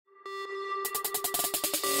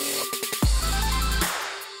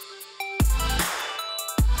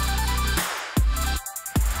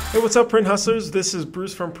Hey, what's up, Print Hustlers? This is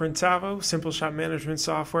Bruce from Printavo, Simple Shop Management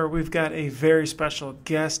Software. We've got a very special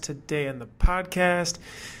guest today on the podcast,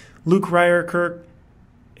 Luke Ryerkerk.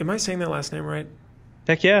 Am I saying that last name right?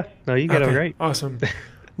 Heck yeah. No, you got it right. Awesome.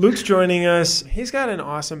 Luke's joining us. He's got an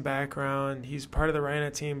awesome background. He's part of the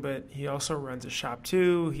Ryonet team, but he also runs a shop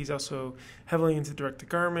too. He's also heavily into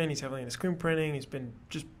direct-to-garment. He's heavily into screen printing. He's been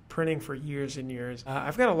just printing for years and years.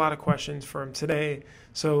 I've got a lot of questions for him today,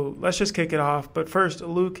 so let's just kick it off. But first,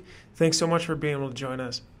 Luke, thanks so much for being able to join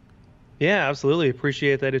us. Yeah, absolutely.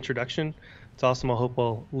 Appreciate that introduction. It's awesome. I hope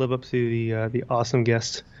I'll live up to the awesome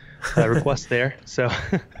guest request there. So,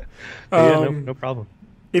 yeah, no problem.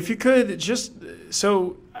 If you could just,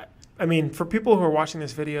 I mean, for people who are watching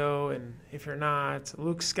this video, and if you're not,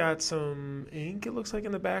 Luke's got some ink, it looks like,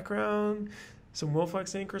 in the background, some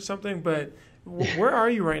Wilflex ink or something, but where are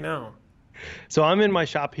you right now? So I'm in my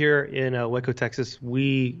shop here in Waco, Texas.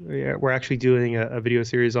 We're actually doing a video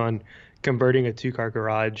series on converting a two-car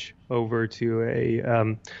garage over to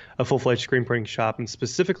a full-fledged screen printing shop. And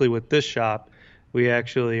specifically with this shop, we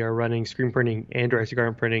actually are running screen printing and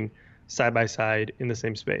direct-to-garment printing side by side in the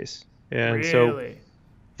same space. And really? So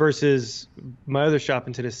versus my other shop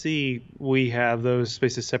in Tennessee, we have those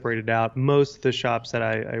spaces separated out. Most of the shops that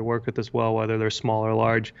I work with as well, whether they're small or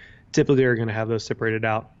large, typically are going to have those separated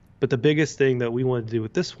out. But the biggest thing that we wanted to do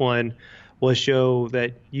with this one was show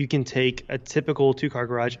that you can take a typical two-car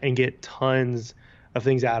garage and get tons of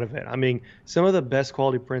things out of it. I mean, some of the best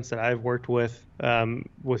quality prints that I've worked with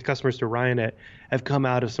customers to Ryonet have come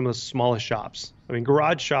out of some of the smallest shops. I mean,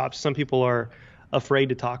 garage shops, some people are afraid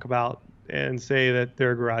to talk about and say that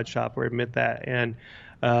they're a garage shop or admit that. And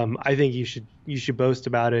I think you should boast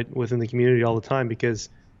about it within the community all the time, because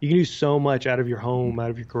you can do so much out of your home, out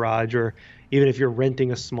of your garage, or even if you're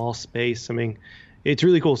renting a small space. I mean, it's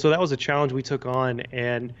really cool. So that was a challenge we took on,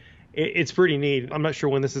 and it's pretty neat. I'm not sure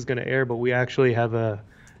when this is going to air, but we actually have a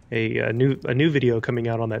new video coming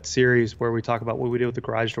out on that series where we talk about what we did with the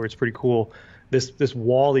garage door. It's pretty cool. This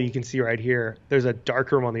wall that you can see right here, there's a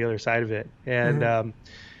dark room on the other side of it. And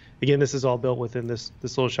again, this is all built within this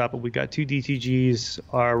little shop. But we've got two DTGs,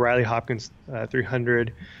 our Riley Hopkins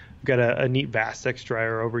 300. We've got a neat Vastex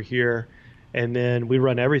dryer over here, and then we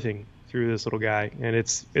run everything through this little guy, and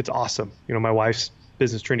it's awesome. You know, my wife's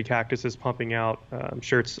business, Trinity Cactus, is pumping out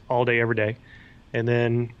shirts all day, every day, and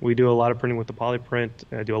then we do a lot of printing with the polyprint.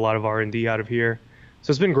 I do a lot of R&D out of here,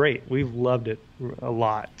 so it's been great. We've loved it a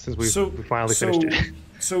lot since we finally finished it.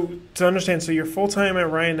 So to understand, so you're full time at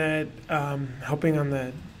Ryonet, helping on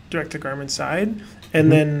the direct-to-garment side,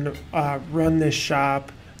 and then run this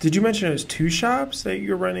shop. Did you mention it was two shops that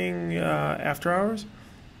you're running after hours?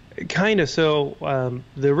 Kind of. So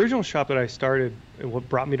the original shop that I started, and what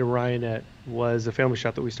brought me to Ryonet, was a family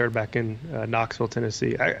shop that we started back in Knoxville,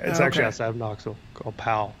 Tennessee. It's actually outside of Knoxville, called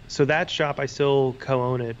Powell. So that shop, I still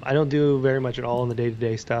co-own it. I don't do very much at all in the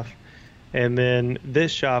day-to-day stuff. And then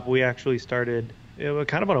this shop, we actually started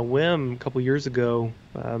kind of on a whim a couple years ago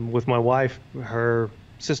with my wife. Her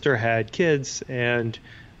sister had kids, and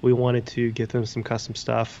we wanted to get them some custom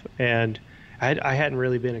stuff, and I hadn't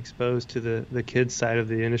really been exposed to the kids side of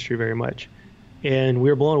the industry very much, and we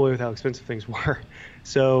were blown away with how expensive things were.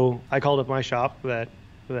 So I called up my shop, that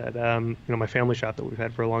my family shop that we've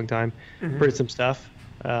had for a long time, printed some stuff.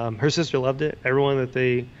 Her sister loved it. Everyone that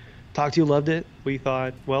they talked to loved it. We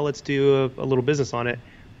thought, well, let's do a little business on it.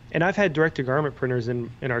 And I've had direct-to-garment printers in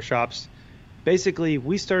our shops. Basically,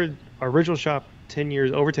 we started our original shop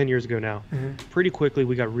over 10 years ago now. Pretty quickly,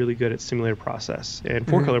 we got really good at simulator process and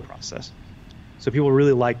four-color process. So people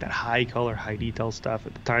really liked that high color, high detail stuff.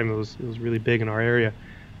 At the time, it was really big in our area.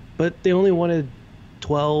 But they only wanted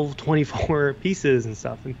 12, 24 pieces and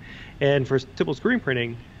stuff. And for typical screen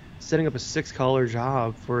printing, setting up a 6-color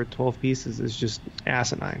job for 12 pieces is just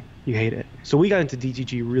asinine. You hate it. So we got into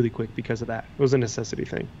DTG really quick because of that. It was a necessity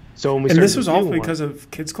thing. So when we started, this was all because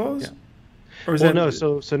of kids' clothes? Yeah. Or was no.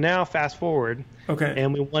 So now fast forward. Okay.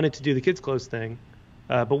 And we wanted to do the kids' clothes thing.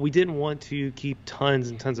 But we didn't want to keep tons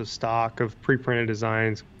and tons of stock of pre-printed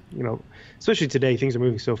designs. You know, especially today, things are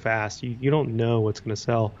moving so fast. You don't know what's going to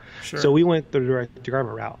sell. Sure. So we went the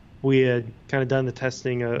direct-to-garment route. We had kind of done the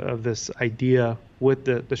testing of this idea with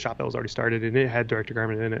the shop that was already started, and it had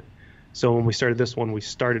direct-to-garment in it. So when we started this one, we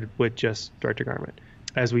started with just direct-to-garment.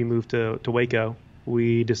 As we moved to Waco,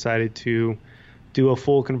 we decided to do a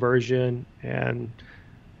full conversion, and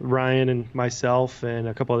Ryan and myself and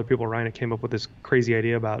a couple other people at Ryan came up with this crazy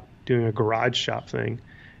idea about doing a garage shop thing.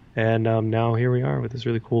 And now here we are with this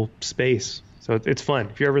really cool space. So it's fun.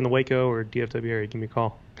 If you're ever in the Waco or DFW area, give me a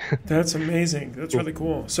call. That's amazing. That's really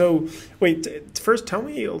cool. So wait, first tell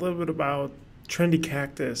me a little bit about Trendy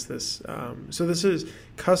Cactus. So this is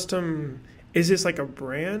custom. Is this like a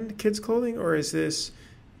brand kids clothing, or is this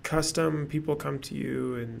custom? People come to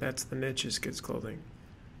you, and that's the niche is kids clothing.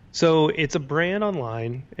 So it's a brand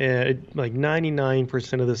online. Like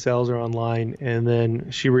 99% of the sales are online, and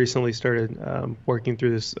then she recently started working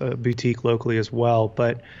through this boutique locally as well.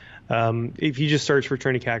 But if you just search for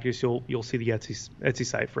Trendy Cactus, you'll see the Etsy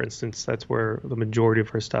site, for instance. That's where the majority of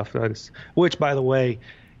her stuff is. Which, by the way,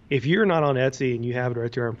 if you're not on Etsy and you have a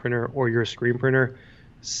direct-to-garment printer or you're a screen printer,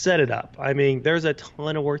 set it up. I mean, there's a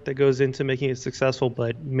ton of work that goes into making it successful,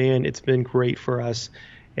 but man, it's been great for us,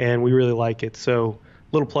 and we really like it. So,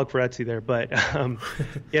 little plug for Etsy there, but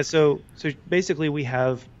yeah. So basically, we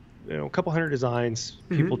have a couple hundred designs.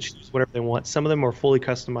 People choose whatever they want. Some of them are fully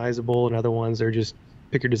customizable, and other ones are just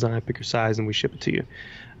pick your design, pick your size, and we ship it to you.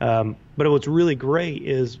 But what's really great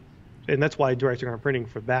is, and that's why direct-to-garment printing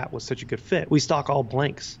for that was such a good fit. We stock all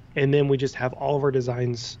blanks, and then we just have all of our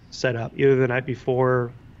designs set up either the night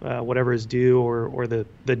before, whatever is due, or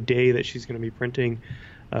the day that she's going to be printing.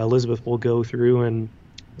 Elizabeth will go through and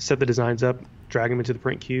set the designs up, drag them into the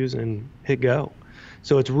print queues, and hit go.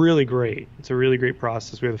 So it's really great. It's a really great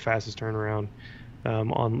process. We have the fastest turnaround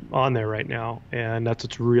on there right now, and that's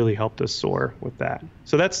what's really helped us soar with that.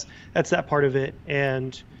 So that's that part of it.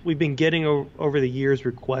 And we've been getting over the years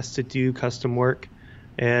requests to do custom work,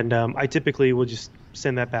 and I typically will just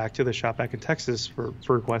send that back to the shop back in Texas for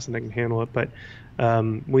requests, and they can handle it. But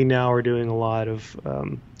we now are doing a lot of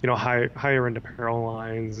higher end apparel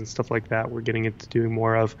lines and stuff like that. We're getting into doing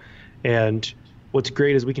more of, and what's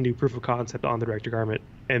great is we can do proof of concept on the direct-to-garment,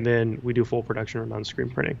 and then we do full production on screen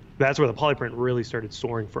printing. That's where the polyprint really started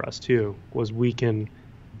soaring for us too, was we can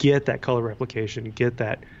get that color replication, get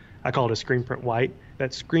that, I call it a screen print white,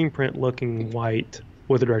 that screen print looking white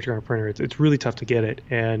with a direct-to-garment printer. It's really tough to get it,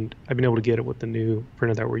 and I've been able to get it with the new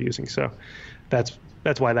printer that we're using. So that's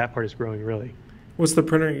why that part is growing really. What's the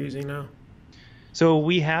printer you're using now? So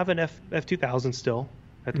we have an F2000 still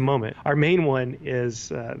at the moment. Our main one is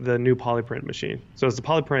the new Polyprint machine. So it's the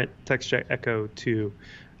Polyprint TextJet Echo 2.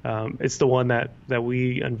 It's the one that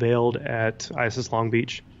we unveiled at ISS Long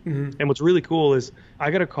Beach. And what's really cool is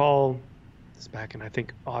I got a call, this back in I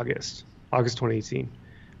think August 2018,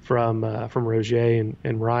 from Roger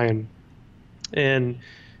and Ryan, and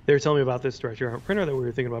they were telling me about this direct-to-garment printer that we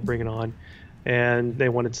were thinking about bringing on. And they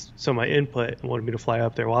wanted some of my input and wanted me to fly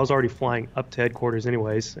up there. Well, I was already flying up to headquarters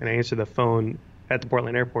anyways, and I answered the phone at the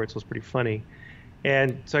Portland airport, so it was pretty funny.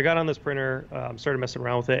 And so I got on this printer, started messing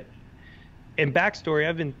around with it. And backstory,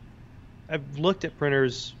 I've looked at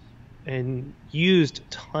printers and used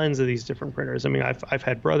tons of these different printers. I mean, I've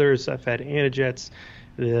had Brothers, I've had Anajets,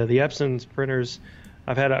 the Epson's printers.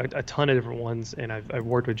 I've had a ton of different ones, and I've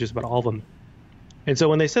worked with just about all of them. And so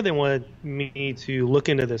when they said they wanted me to look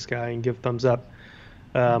into this guy and give thumbs up,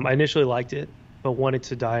 I initially liked it, but wanted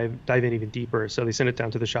to dive in even deeper. So they sent it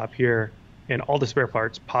down to the shop here, and all the spare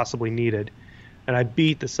parts possibly needed. And I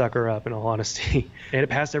beat the sucker up, in all honesty, and it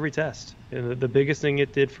passed every test. And the biggest thing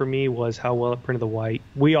it did for me was how well it printed the white.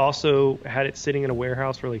 We also had it sitting in a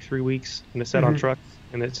warehouse for like 3 weeks, and it sat on trucks,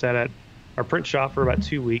 and it sat at our print shop for about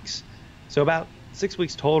 2 weeks. So about 6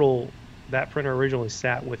 weeks total, that printer originally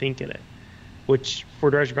sat with ink in it, which for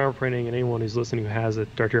direct-to-garment printing, and anyone who's listening who has a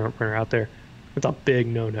direct-to-garment printer out there, it's a big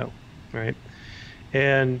no-no, right?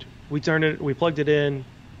 And we plugged it in,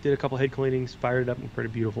 did a couple head cleanings, fired it up, and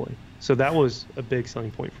printed beautifully. So that was a big selling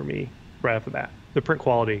point for me right off the bat. The print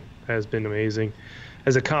quality has been amazing.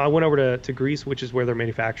 I went over to Greece, which is where they're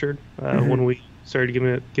manufactured, when we started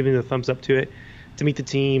giving the thumbs up to it, to meet the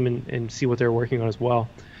team and see what they're working on as well.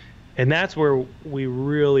 And that's where we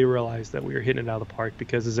really realized that we were hitting it out of the park,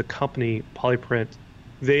 because as a company, Polyprint,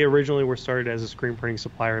 they originally were started as a screen printing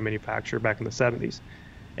supplier and manufacturer back in the 70s.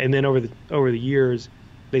 And then over the years,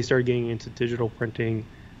 they started getting into digital printing.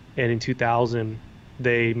 And in 2000,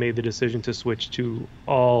 they made the decision to switch to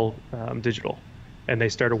all digital. And they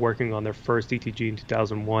started working on their first DTG in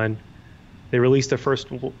 2001. They released their first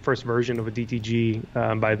version of a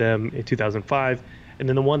DTG by them in 2005. And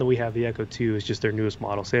then the one that we have, the Echo 2, is just their newest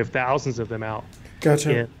model. So they have thousands of them out in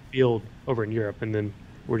the field over in Europe. And then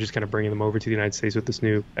we're just kind of bringing them over to the United States with this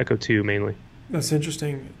new Echo 2 mainly. That's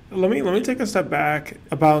interesting. Let me take a step back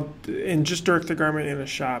about in just direct-to-garment in a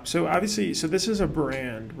shop. So obviously, this is a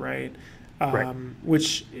brand, right? Right.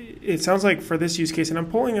 Which it sounds like for this use case, and I'm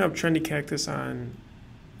pulling up Trendy Cactus on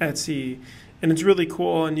Etsy, and it's really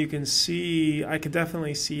cool. And you can see, I could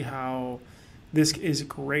definitely see how this is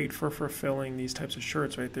great for fulfilling these types of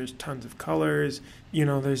shirts, right? There's tons of colors,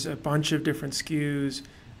 there's a bunch of different SKUs.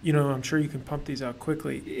 I'm sure you can pump these out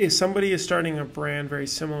quickly. If somebody is starting a brand very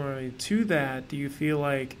similarly to that, do you feel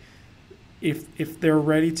like if they're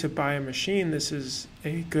ready to buy a machine, this is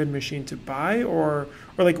a good machine to buy, or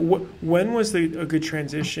like when was a good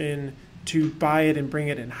transition to buy it and bring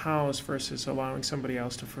it in house versus allowing somebody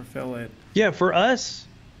else to fulfill it? Yeah, for us,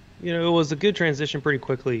 it was a good transition pretty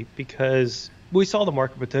quickly because we saw the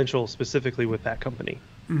market potential specifically with that company.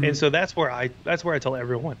 Mm-hmm. And so that's where I tell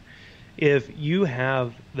everyone, if you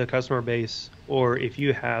have the customer base or if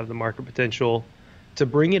you have the market potential to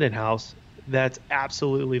bring it in house, that's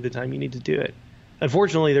absolutely the time you need to do it.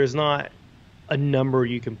 Unfortunately, there's not a number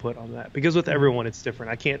you can put on that because with everyone it's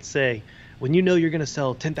different. I can't say when you're going to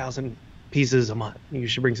sell 10,000 pieces a month, you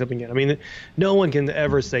should bring something in. I mean, no one can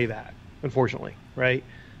ever say that, unfortunately, right?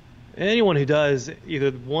 Anyone who does,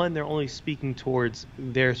 either one, they're only speaking towards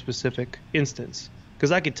their specific instance.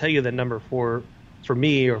 Because I could tell you the number for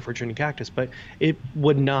me or for Trinity Cactus, but it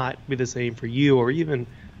would not be the same for you or even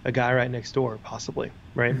a guy right next door, possibly,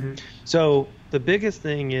 right? Mm-hmm. So the biggest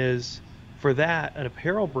thing is for that, an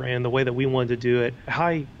apparel brand, the way that we wanted to do it,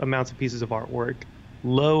 high amounts of pieces of artwork,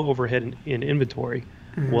 low overhead in inventory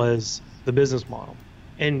mm-hmm. was the business model.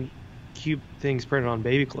 And cute things printed on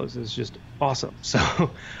baby clothes is just awesome.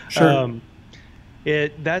 So sure.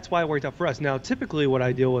 That's why it worked out for us. Now, typically what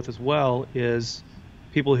I deal with as well is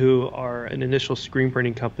people who are an initial screen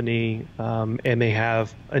printing company and they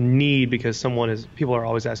have a need because people are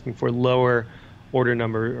always asking for lower order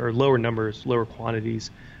number or lower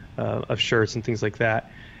quantities of shirts and things like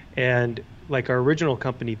that. And like our original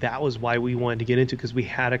company, that was why we wanted to get into, because we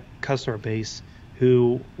had a customer base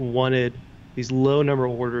who wanted these low number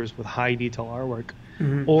of orders with high detail artwork.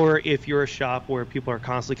 Mm-hmm. Or if you're a shop where people are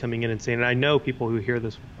constantly coming in and saying, and I know people who hear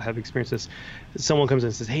this have experienced this, someone comes in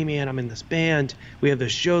and says, hey man, I'm in this band, we have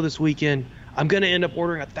this show this weekend, I'm going to end up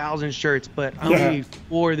ordering 1,000 shirts, but I'm going to need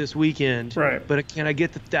 4 this weekend, right? But can I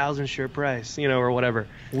get the 1,000 shirt price, or whatever.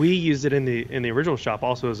 We used it in the original shop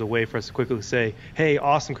also as a way for us to quickly say, hey,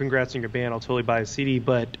 awesome, congrats on your band, I'll totally buy a CD,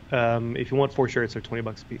 but if you want 4 shirts, they're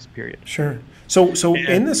 $20 a piece, period. Sure. So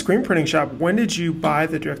in the screen printing shop, when did you buy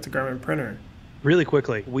the direct-to-garment printer? Really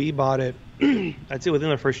quickly. We bought it, I'd say within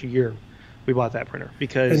the first year, we bought that printer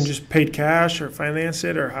because... And just paid cash or financed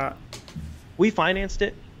it, or how? We financed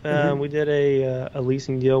it. Mm-hmm. We did a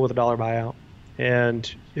leasing deal with a $1 buyout,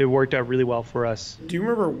 and it worked out really well for us. Do you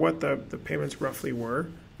remember what the payments roughly were?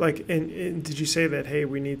 Like, and did you say that, hey,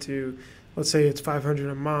 we need to, let's say it's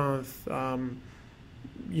 $500 a month,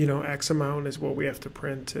 X amount is what we have to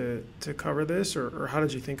print to cover this, or how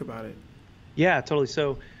did you think about it? Yeah, totally.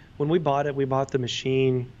 So when we bought it, we bought the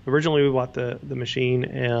machine. Originally, we bought the machine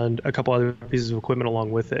and a couple other pieces of equipment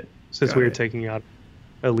along with it, since we were taking out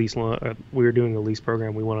a lease loan. We were doing a lease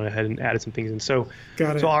program. We went ahead and added some things in. So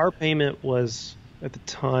our payment was at the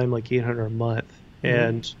time like $800 a month,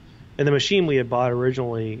 mm-hmm. and the machine we had bought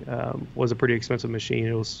originally was a pretty expensive machine.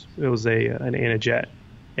 It was an Anajet,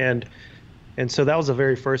 and so that was the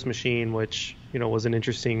very first machine, which was an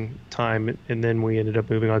interesting time. And then we ended up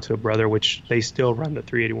moving on to a Brother, which they still run the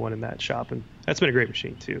 381 in that shop, and that's been a great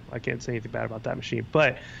machine too. I can't say anything bad about that machine.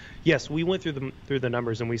 But yes, we went through the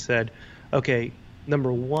numbers and we said, okay,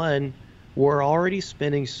 number one, we're already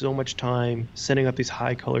spending so much time setting up these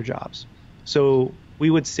high color jobs. So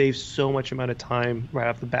we would save so much amount of time right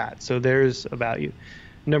off the bat. So there's a value.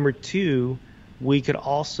 Number two, we could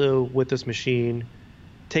also, with this machine,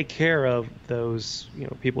 take care of those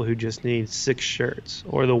people who just need 6 shirts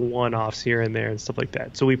or the one-offs here and there and stuff like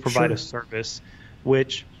that. So we provide a service,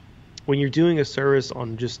 which when you're doing a service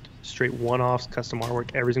on just straight one-offs, custom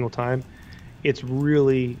artwork every single time, it's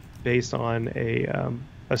really based on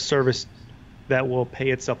a service that will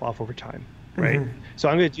pay itself off over time, right? Mm-hmm. So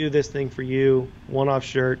I'm going to do this thing for you, one-off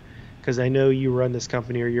shirt, because I know you run this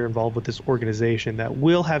company or you're involved with this organization that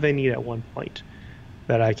will have a need at one point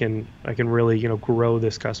that I can really grow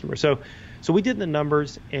this customer. So we did the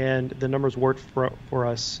numbers, and the numbers worked for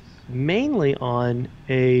us mainly on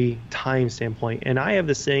a time standpoint. And I have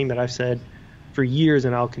this saying that I've said for years,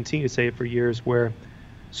 and I'll continue to say it for years, where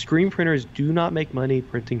screen printers do not make money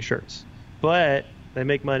printing shirts, but they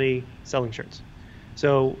make money selling shirts.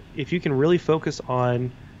 So if you can really focus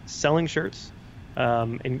on selling shirts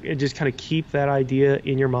and just kind of keep that idea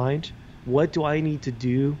in your mind, what do I need to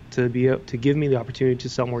do to give me the opportunity to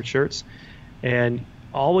sell more shirts? And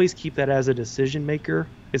always keep that as a decision maker.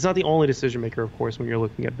 It's not the only decision maker, of course, when you're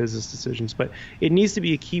looking at business decisions, but it needs to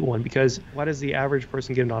be a key one, because why does the average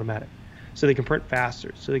person get an automatic? So they can print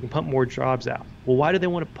faster, so they can pump more jobs out. Well, why do they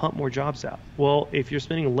want to pump more jobs out? Well, if you're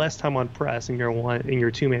spending less time on press in your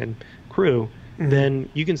 2-man crew, mm-hmm. then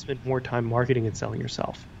you can spend more time marketing and selling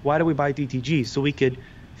yourself. Why do we buy DTG? So we could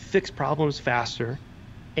fix problems faster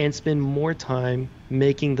and spend more time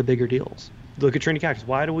making the bigger deals. look at Trinity Cactus.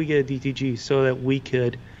 Why do we get a DTG? So that we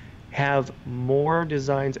could have more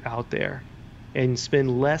designs out there and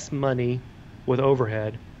spend less money with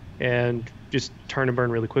overhead and just turn and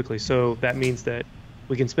burn really quickly. So that means that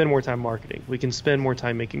we can spend more time marketing. We can spend more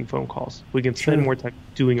time making phone calls. We can spend more time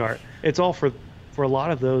doing art. It's all for a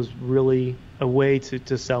lot of those really a way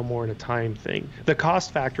to sell more in a time thing. The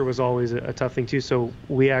cost factor was always a tough thing too. So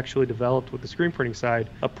we actually developed with the screen printing side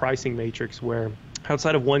a pricing matrix where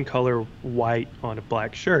outside of one color white on a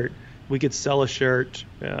black shirt, we could sell a shirt,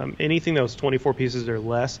 anything that was 24 pieces or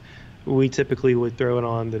less, we typically would throw it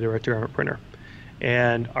on the direct-to-garment printer.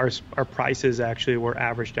 And our prices actually were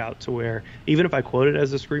averaged out to where even if I quoted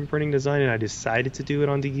as a screen printing design and I decided to do it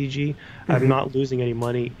on DTG, I'm not losing any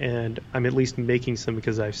money and I'm at least making some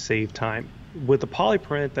because I've saved time. With the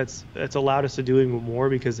polyprint, that's allowed us to do even more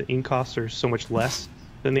because the ink costs are so much less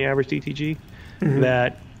than the average DTG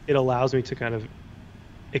that it allows me to kind of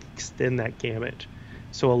extend that gamut.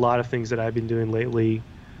 So a lot of things that I've been doing lately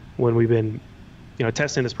when we've been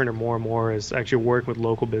testing this printer more and more is actually working with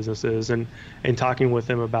local businesses and talking with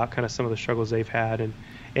them about kind of some of the struggles they've had. And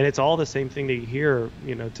it's all the same thing that you hear,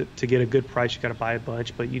 to get a good price, you got to buy a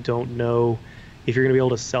bunch, but you don't know if you're going to be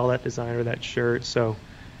able to sell that design or that shirt. So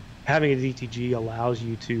having a DTG allows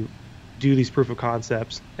you to do these proof of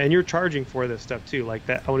concepts, and you're charging for this stuff too. Like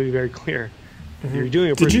that, I want to be very clear. You're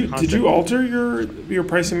doing a proof of concept. Did you alter your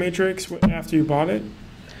pricing matrix after you bought it?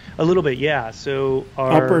 A little bit, yeah. So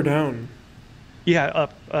up or down? Yeah,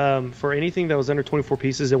 up. For anything that was under 24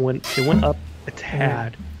 pieces, it went up a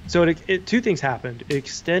tad. So two things happened. It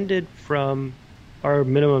extended from our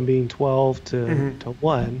minimum being 12 to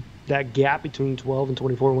 1. That gap between 12 and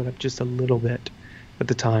 24 went up just a little bit at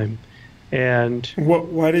the time. And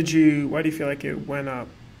why do you feel like it went up?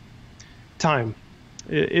 Time.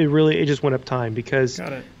 It just went up time because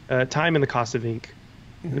Got it. Time and the cost of ink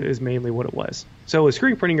is mainly what it was. So with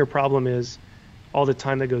screen printing, your problem is all the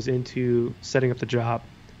time that goes into setting up the job.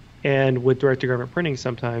 And with direct-to-garment printing,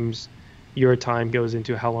 sometimes your time goes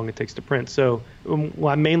into how long it takes to print. So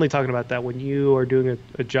I'm mainly talking about that when you are doing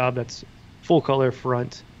a job that's full color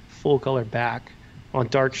front, full color back on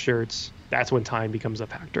dark shirts, that's when time becomes a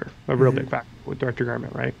factor, a real big factor with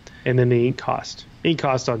direct-to-garment, right? And then the ink cost. Ink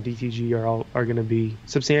costs on DTG are going to be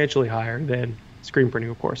substantially higher than screen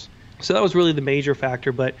printing, of course. So that was really the major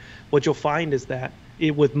factor. But what you'll find is that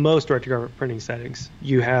with most direct-to-garment printing settings,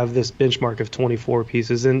 you have this benchmark of 24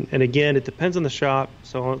 pieces. And again, it depends on the shop.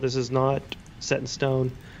 So this is not set in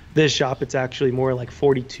stone. This shop, it's actually more like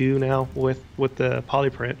 42 now with the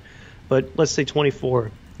polyprint. But let's say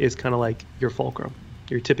 24 is kind of like your fulcrum,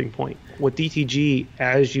 your tipping point. With DTG,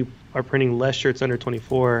 as you are printing less shirts under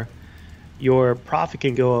 24, your profit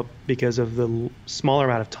can go up because of the smaller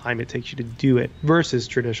amount of time it takes you to do it versus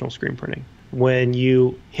traditional screen printing. When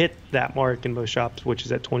you hit that mark in most shops, which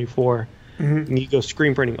is at 24, and you go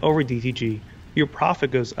screen printing over DTG, your profit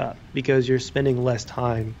goes up because you're spending less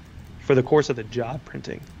time for the course of the job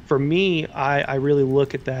printing. For me, I really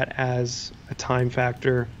look at that as a time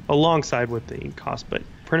factor alongside with the ink cost, but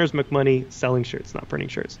printers make money selling shirts, not printing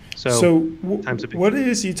shirts. So what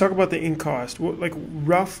is, you talk about the ink cost,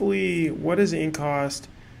 roughly what is the ink cost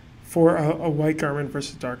for a white garment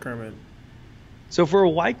versus dark garment? So for a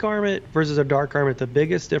white garment versus a dark garment, the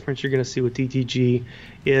biggest difference you're going to see with DTG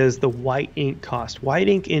is the white ink cost. White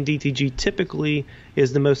ink in DTG typically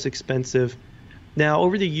is the most expensive. Now,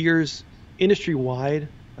 over the years, industry-wide,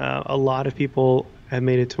 a lot of people have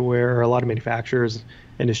made it to where, or a lot of manufacturers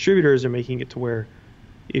and distributors are making it to where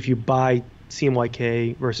if you buy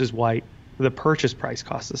CMYK versus white, the purchase price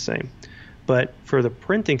costs the same. But for the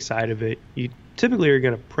printing side of it, you typically are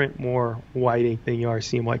going to print more white ink than you are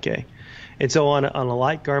CMYK. And so on a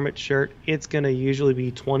light garment shirt, it's going to usually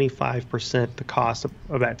be 25% the cost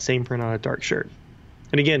of that same print on a dark shirt.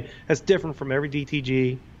 And again, that's different from every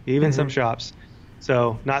DTG, even some shops.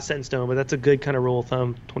 So not set in stone, but that's a good kind of rule of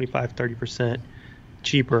thumb, 25, 30%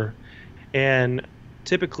 cheaper. And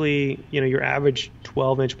typically, your average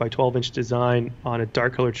 12-inch by 12-inch design on a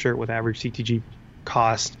dark colored shirt with average DTG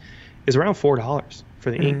cost is around $4 for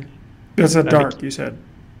the ink. That's a dark, you said.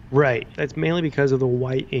 Right. That's mainly because of the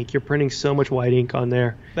white ink. You're printing so much white ink on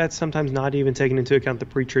there. That's sometimes not even taking into account the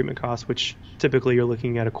pre-treatment cost, which typically you're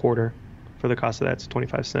looking at a quarter for the cost of that. It's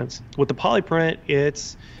 25 cents. With the polyprint,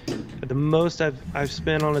 it's the most I've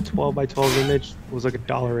spent on a 12 by 12 image was like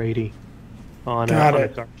 $1.80 on a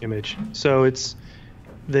dark image. So it's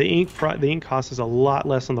the ink cost is a lot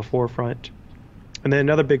less on the forefront. And then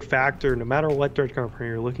another big factor, no matter what direct-to-garment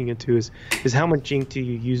printer you're looking into, is how much ink do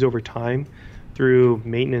you use over time through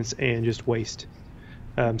maintenance and just waste.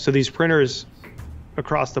 So these printers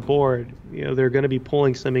across the board, they're going to be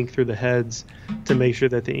pulling some ink through the heads to make sure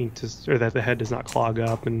that that the head does not clog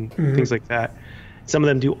up and things like that. Some of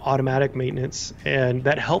them do automatic maintenance, and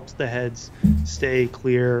that helps the heads stay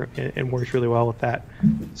clear and works really well with that.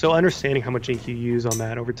 So understanding how much ink you use on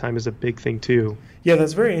that over time is a big thing too. Yeah,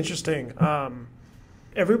 that's very interesting.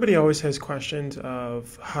 Everybody always has questions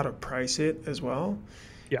of how to price it as well.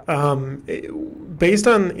 Yeah. Based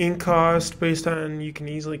on ink cost, you can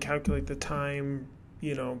easily calculate the time,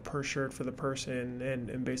 per shirt for the person,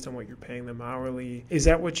 and based on what you're paying them hourly. Is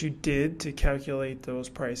that what you did to calculate those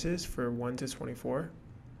prices for 1 to 24?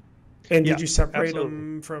 And did you separate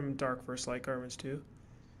them from dark versus light garments too?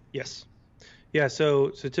 Yes. Yeah. So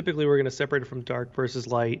typically we're going to separate it from dark versus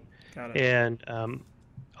light. Got it. And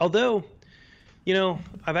although,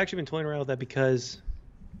 I've actually been toying around with that because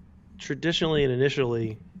traditionally and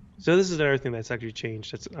initially, so this is another thing that's actually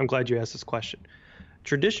changed. I'm glad you asked this question.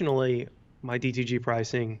 Traditionally, my DTG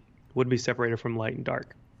pricing would be separated from light and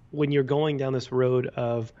dark. When you're going down this road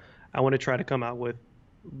of, I want to try to come out with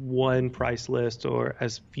one price list or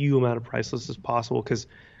as few amount of price lists as possible, because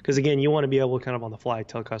again, you want to be able to kind of on the fly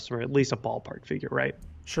tell a customer at least a ballpark figure, right?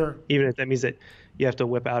 Sure. Even if that means that you have to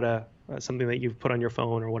whip out something that you've put on your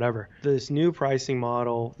phone or whatever. This new pricing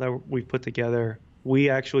model that we've put together, we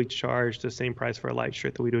actually charge the same price for a light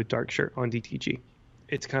shirt that we do a dark shirt on DTG.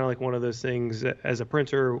 It's kind of like one of those things that as a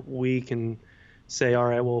printer, we can say, all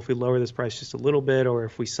right, well, if we lower this price just a little bit, or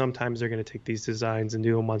if we sometimes are going to take these designs and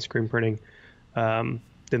do them on screen printing, then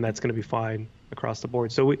that's going to be fine across the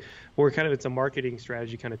board. So we're kind of, it's a marketing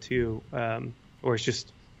strategy kind of too, or it's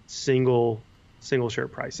just single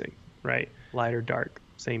shirt pricing, right? Light or dark,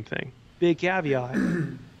 same thing. Big caveat.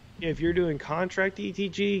 If you're doing contract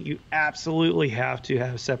DTG, you absolutely have to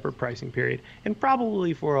have separate pricing period. And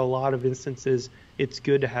probably for a lot of instances, it's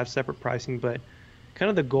good to have separate pricing, but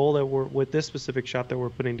kind of the goal that with this specific shop that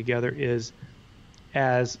we're putting together is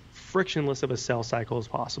as frictionless of a sales cycle as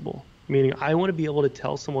possible. Meaning I want to be able to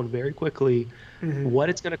tell someone very quickly what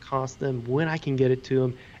it's going to cost them, when I can get it to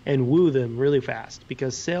them, and woo them really fast,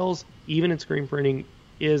 because sales, even in screen printing,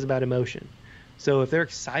 is about emotion. So if they're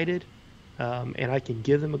excited, and I can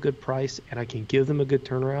give them a good price, and I can give them a good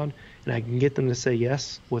turnaround, and I can get them to say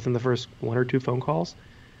yes within the first 1 or 2 phone calls,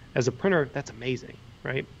 as a printer, that's amazing,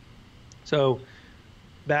 right? So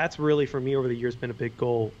that's really, for me over the years, been a big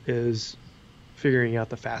goal, is figuring out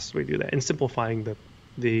the fastest way to do that, and simplifying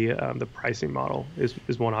the pricing model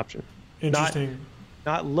is one option. Interesting.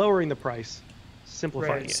 Not lowering the price,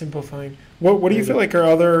 simplifying it. Simplifying. What do you feel like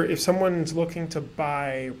are if someone's looking to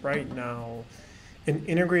buy right now and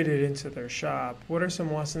integrate it into their shop, what are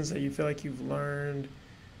some lessons that you feel like you've learned?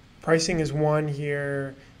 Pricing is one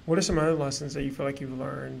here. What are some other lessons that you feel like you've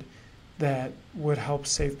learned that would help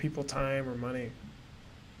save people time or money?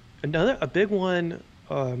 A big one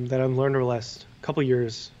that I've learned over the last couple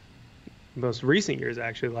years, most recent years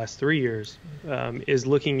actually, the last 3 years, is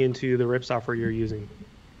looking into the RIP software you're using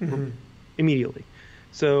immediately.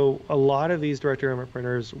 So a lot of these direct-to-garment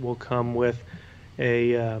printers will come with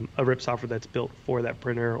a RIP software that's built for that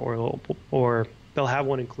printer, or they'll have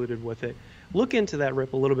one included with it. Look into that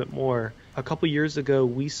RIP a little bit more. A couple years ago,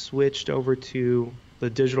 we switched over to the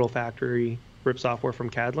Digital Factory RIP software from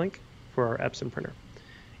CADLink for our Epson printer.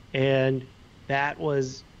 And that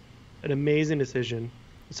was an amazing decision.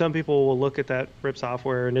 Some people will look at that RIP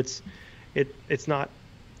software and it's not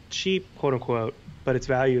cheap, quote unquote, but its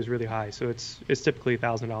value is really high. So it's typically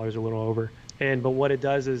 $1,000 a little over. But what it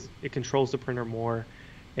does is it controls the printer more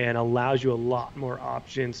and allows you a lot more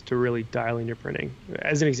options to really dial in your printing.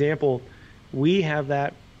 As an example, we have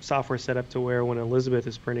that software set up to where when Elizabeth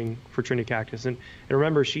is printing for Trinity Cactus, and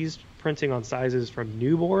remember, she's printing on sizes from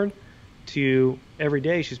newborn to every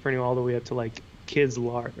day she's printing all the way up to like kids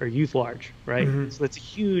large or youth large, right? So that's a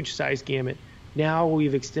huge size gamut. Now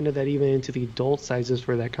we've extended that even into the adult sizes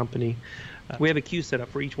for that company. We have a queue set up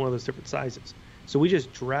for each one of those different sizes. So we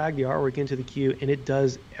just drag the artwork into the queue and it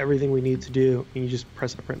does everything we need to do, and you just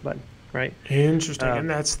press the print button, right? Interesting. And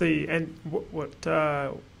that's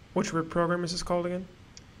which RIP program is this called again?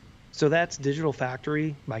 So that's Digital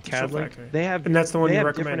Factory by CADLink. And that's the one you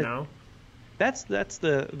recommend now? That's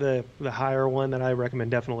the higher one that I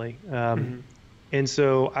recommend, definitely. And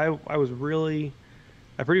so I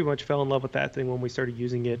pretty much fell in love with that thing when we started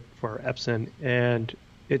using it for Epson, and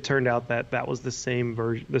it turned out that was the same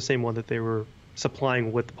version, the same one that they were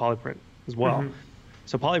supplying with the Polyprint as well.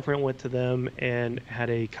 So Polyprint went to them and had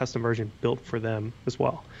a custom version built for them as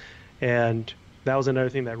well. And that was another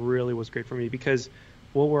thing that really was great for me, because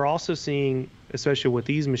what we're also seeing, especially with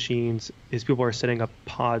these machines, is people are setting up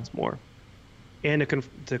pods more. And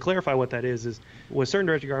to clarify what that is with certain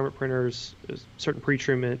direct garment printers, certain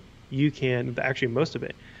pre-treatment, you can, actually most of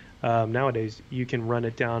it, nowadays, you can run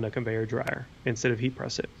it down a conveyor dryer instead of heat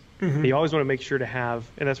press it. Mm-hmm. You always want to make sure to have,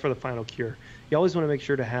 and that's for the final cure, you always want to make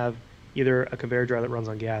sure to have either a conveyor dryer that runs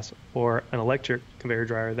on gas or an electric conveyor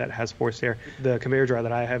dryer that has forced air. The conveyor dryer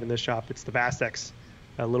that I have in this shop, it's the Vastex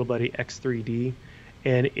Little Buddy X3D,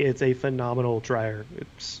 and it's a phenomenal dryer.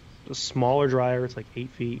 It's a smaller dryer, it's like 8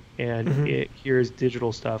 feet, and it cures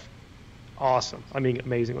digital stuff awesome. I mean,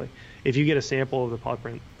 amazingly. If you get a sample of the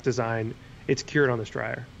polyprint design, it's cured on this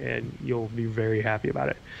dryer, and you'll be very happy about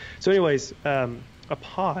it. So anyways, a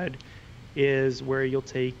pod is where you'll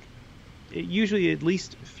take usually at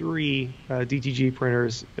least 3 DTG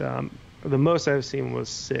printers. The most I've seen was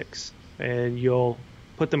 6, and you'll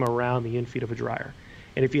put them around the infeed of a dryer.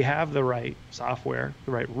 And if you have the right software,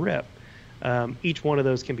 the right rip, each one of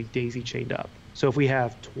those can be daisy chained up. So if we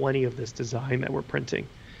have 20 of this design that we're printing,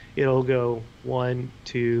 it'll go 1,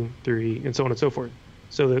 2, 3, and so on and so forth.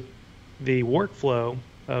 So the workflow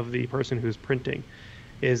of the person who's printing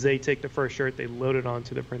is they take the first shirt, they load it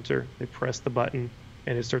onto the printer, they press the button,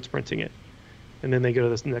 and it starts printing it. And then they go to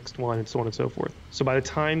this next one, and so on and so forth. So by the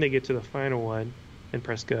time they get to the final one and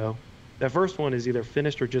press go, that first one is either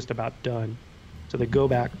finished or just about done. So they go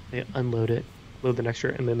back, they unload it, load the next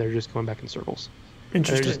shirt, and then they're just going back in circles. And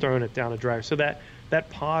they're just throwing it down a dryer. So that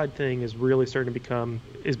pod thing is really starting to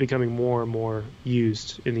becoming more and more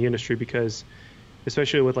used in the industry, because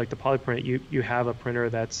especially with like the polyprint, you have a printer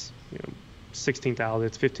that's 16,000,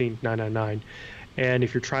 it's 15,999, and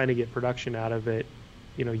if you're trying to get production out of it,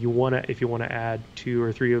 if you want to add 2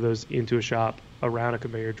 or 3 of those into a shop around a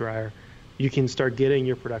conveyor dryer, you can start getting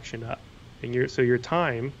your production up, and your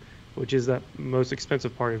time, which is the most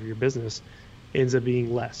expensive part of your business, ends up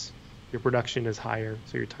being less. Your production is higher,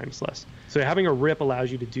 so your time is less. So having a rip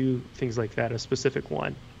allows you to do things like that, a specific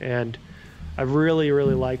one. And I've really,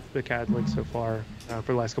 really liked the CAD-Link so far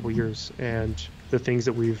for the last couple of years, and the things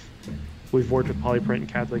that we've worked with Polyprint and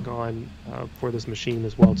CAD-Link on for this machine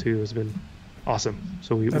as well too has been awesome.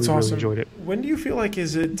 So we really enjoyed it. When do you feel like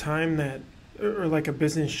is it time that, or like a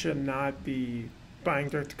business should not be buying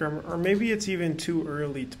direct-to-garment, or maybe it's even too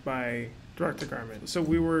early to buy direct-to-garment? So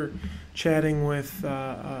we were chatting with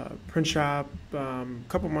a print shop a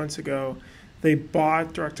couple months ago. They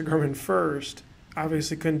bought direct-to-garment first.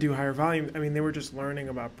 Obviously couldn't do higher volume. I mean, they were just learning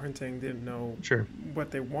about printing, didn't know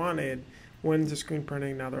what they wanted. Went into screen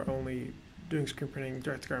printing. Now they're only doing screen printing.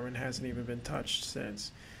 Direct-to-garment hasn't even been touched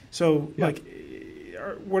since. So,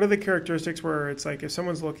 what are the characteristics where it's like if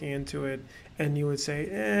someone's looking into it and you would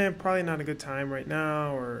say, probably not a good time right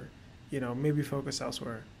now, or, maybe focus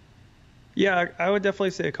elsewhere? Yeah, I would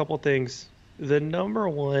definitely say a couple things. The number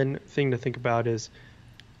one thing to think about is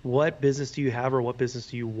what business do you have or what business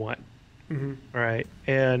do you want? Mm-hmm. All right.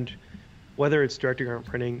 And whether it's direct-to-garment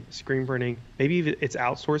printing, screen printing, maybe even it's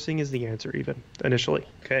outsourcing is the answer even initially.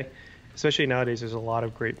 Okay. Especially nowadays, there's a lot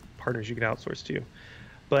of great partners you can outsource to.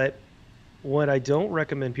 But what I don't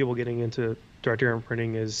recommend people getting into direct-to-garment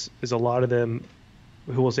printing is a lot of them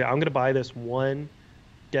who will say, I'm going to buy this one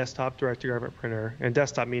desktop direct-to-garment printer, and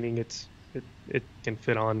desktop meaning it can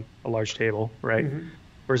fit on a large table, right? Mm-hmm.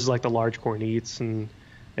 Versus like the large Cornettes and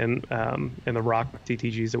the Rock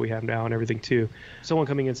DTGs that we have now and everything too. Someone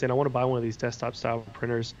coming in saying, I want to buy one of these desktop style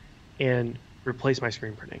printers and replace my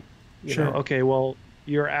screen printing. You know, okay, well,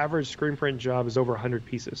 your average screen print job is over 100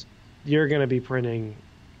 pieces. You're going to be printing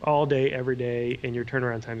all day, every day, and your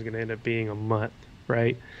turnaround time is going to end up being a month,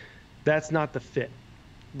 right? That's not the fit.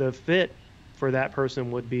 The fit for that person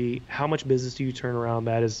would be how much business do you turn around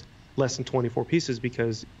that is less than 24 pieces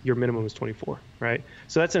because your minimum is 24, right?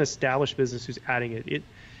 So that's an established business who's adding it.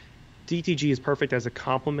 DTG is perfect as a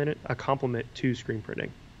complement to screen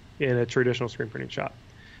printing in a traditional screen printing shop.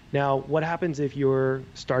 Now, what happens if you're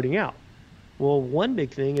starting out? Well, one big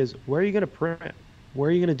thing is where are you going to print? Where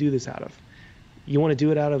are you going to do this out of? You want to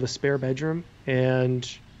do it out of a spare bedroom and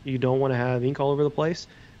you don't want to have ink all over the place?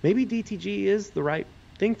 Maybe DTG is the right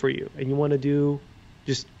thing for you and you want to do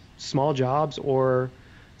just small jobs or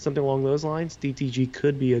something along those lines. DTG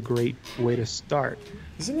could be a great way to start.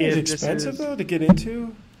 Isn't it expensive though to get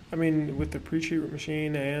into? I mean, with the pre-treatment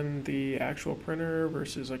machine and the actual printer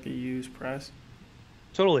versus like a used press?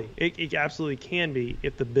 Totally. It absolutely can be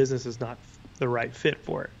if the business is not the right fit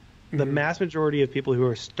for it. The mass majority of people who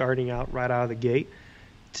are starting out right out of the gate,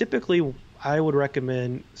 typically I would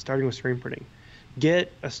recommend starting with screen printing.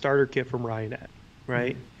 Get a starter kit from Ryonet,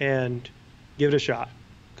 right? And give it a shot.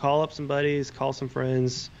 Call up some buddies, call some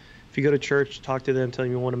friends. If you go to church, talk to them, tell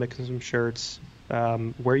them you want to make some shirts.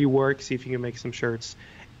 Where you work, see if you can make some shirts.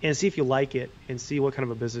 and see if you like it and see what kind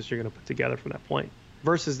of a business you're going to put together from that point.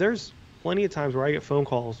 Versus there's plenty of times where I get phone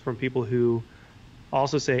calls from people who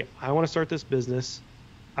also say, I want to start this business.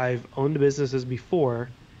 I've owned businesses before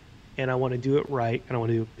and I want to do it right and I want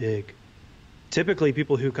to do it big. Typically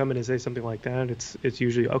people who come in and say something like that, it's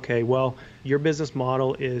usually, okay, well, your business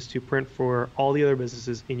model is to print for all the other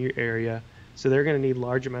businesses in your area. So they're going to need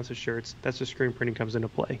large amounts of shirts. That's where screen printing comes into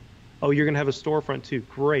play. Oh, you're going to have a storefront too.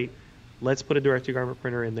 Great. Let's put a direct-to-garment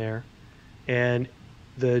printer in there. And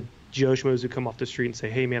the Joe Schmoes who come off the street and say,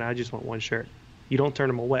 hey, man, I just want one shirt. You don't turn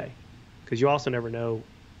them away because you also never know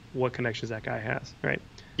what connections that guy has, right?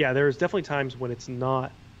 Yeah, there's definitely times when it's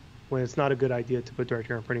not a good idea to put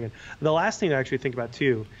direct-to-garment printing in. The last thing to actually think about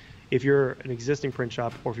too, if you're an existing print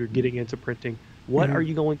shop or if you're getting into printing, what are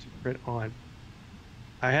you going to print on?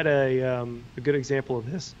 I had a good example of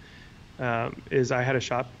this is I had a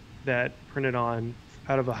shop that printed on,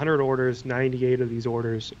 out of 100 orders, 98 of these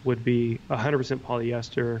orders would be 100%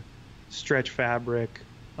 polyester, stretch fabric,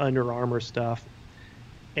 Under Armour stuff.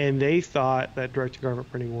 And they thought that direct-to-garment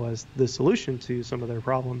printing was the solution to some of their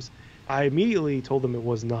problems. I immediately told them it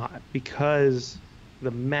was not, because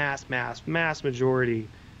the mass majority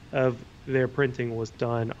of their printing was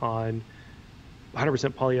done on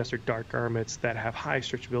 100% polyester dark garments that have high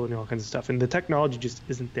stretchability and all kinds of stuff. And the technology just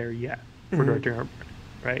isn't there yet for direct-to-garment printing,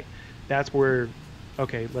 right? That's where,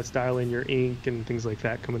 okay, let's dial in your ink and things like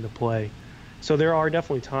that come into play. So there are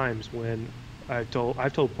definitely times when I've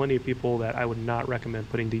told plenty of people that I would not recommend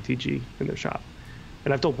putting DTG in their shop.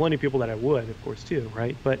 And I've told plenty of people that I would, of course, too,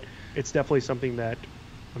 right? But it's definitely something that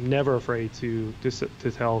I'm never afraid to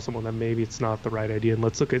tell someone that maybe it's not the right idea. And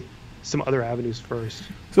let's look at some other avenues first.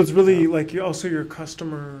 So it's really like also your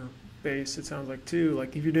customer base, it sounds like, too.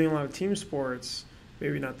 Like if you're doing a lot of team sports,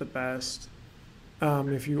 maybe not the best.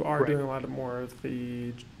 If you are doing a lot of more of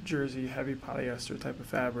the jersey, heavy polyester type of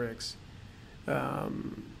fabrics.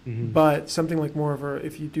 But something like more of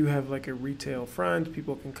if you do have like a retail front,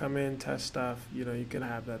 people can come in, test stuff, you can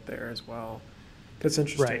have that there as well. That's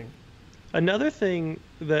interesting. Right. Another thing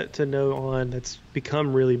that to know on that's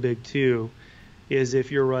become really big too is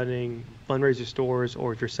if you're running fundraiser stores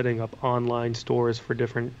or if you're setting up online stores for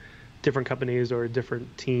different companies or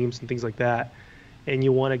different teams and things like that, and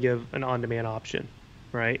you want to give an on-demand option,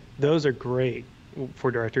 right? Those are great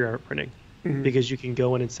for direct-to-garment printing because you can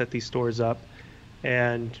go in and set these stores up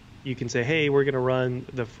and you can say, hey, we're going to run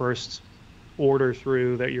the first order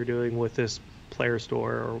through that you're doing with this player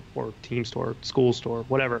store or team store, school store,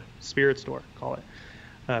 whatever, spirit store, call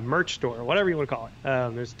it, merch store, whatever you want to call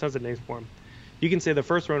it. There's tons of names for them. You can say the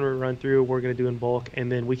first run we run through, we're going to do in bulk,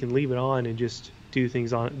 and then we can leave it on and just do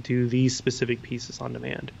these specific pieces on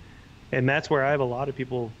demand. And that's where I have a lot of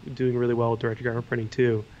people doing really well with direct-to-garment printing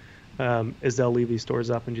too, is they'll leave these stores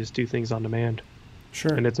up and just do things on demand.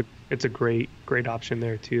 Sure. And it's a great option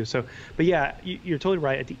there too. So, but yeah, you're totally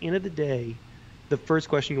right. At the end of the day, the first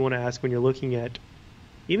question you want to ask when you're looking at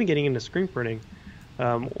even getting into screen printing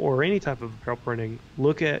or any type of apparel printing,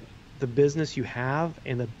 look at the business you have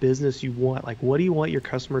and the business you want. Like, what do you want your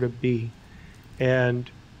customer to be? And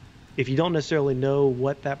if you don't necessarily know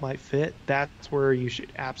what that might fit, that's where you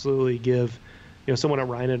should absolutely give, someone at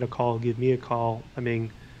Ryonet a call, give me a call. I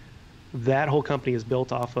mean, that whole company is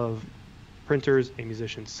built off of printers and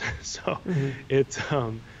musicians. So it's,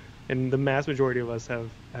 and the mass majority of us have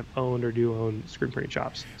owned or do own screen printing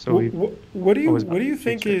shops. So what do you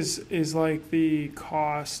think is like the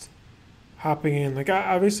cost hopping in? Like,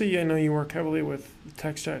 obviously, I know you work heavily with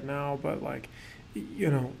TextJet now, but like,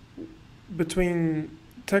 between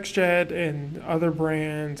TextJet and other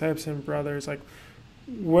brands, Epson Brothers, like,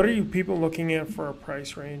 what are you people looking at for a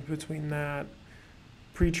price range between that,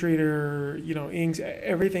 pre-treater, inks,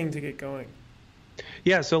 everything to get going?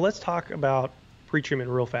 Yeah, so let's talk about pre-treatment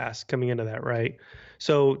real fast coming into that, right?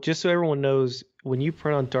 So just so everyone knows, when you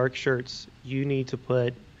print on dark shirts, you need to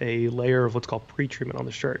put a layer of what's called pre-treatment on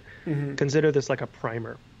the shirt. Consider this like a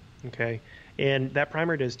primer, okay? And that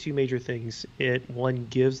primer does two major things. One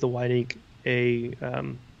gives the white ink a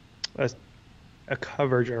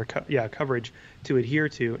coverage coverage to adhere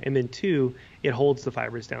to, and then two, it holds the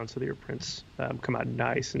fibers down so that your prints come out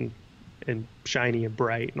nice and shiny and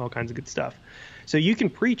bright and all kinds of good stuff. So you can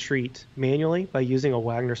pre-treat manually by using a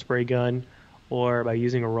Wagner spray gun or by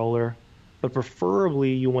using a roller, but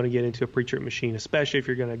preferably you want to get into a pre-treat machine, especially if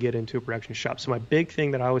you're going to get into a production shop. So my big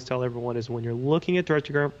thing that I always tell everyone is when you're looking at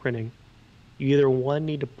direct-to-garment printing, you either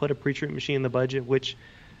need to put a pre-treat machine in the budget, which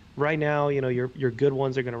right now, your good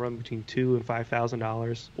ones are going to run between $2,000 and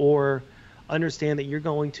 $5,000, or understand that you're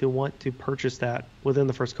going to want to purchase that within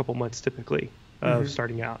the first couple months typically of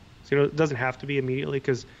starting out. So it doesn't have to be immediately,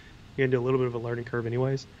 because You're going to do a little bit of a learning curve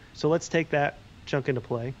anyways. So let's take that chunk into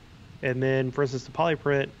play. And then, for instance, the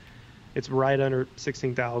polyprint, it's right under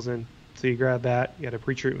 16,000. So you grab that, you got a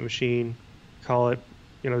pre-treatment machine, call it,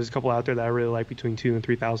 there's a couple out there that I really like between $2,000 and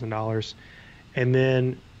 $3,000. And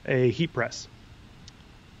then a heat press.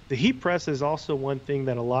 The heat press is also one thing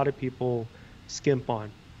that a lot of people skimp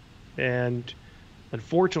on. And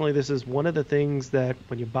unfortunately, this is one of the things that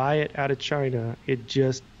when you buy it out of China, it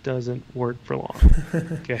just doesn't work for long.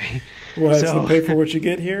 Okay. Well, so pay for what you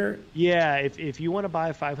get here? Yeah. If you want to buy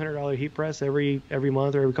a $500 heat press every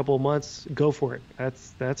month or every couple of months, go for it.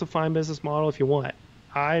 That's a fine business model if you want.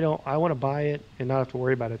 I want to buy it and not have to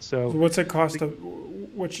worry about it. So what's the cost of,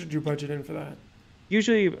 what should you budget in for that?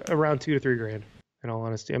 Usually around $2,000 to $3,000. In all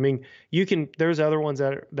honesty, I mean, there's other ones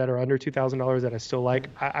that are under $2,000 that I still like.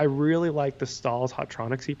 I really like the Stahl's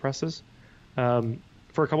Hotronics heat presses,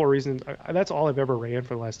 for a couple of reasons. That's all I've ever ran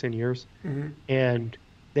for the last 10 years, and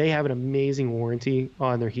they have an amazing warranty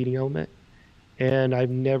on their heating element, and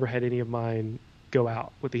I've never had any of mine go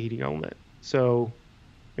out with the heating element. So,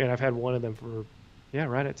 and I've had one of them for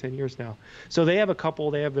right at 10 years now. So they have a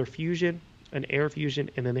couple. They have their Fusion, an Air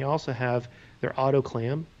Fusion, and then they also have their Auto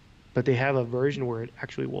Clam. But they have a version where it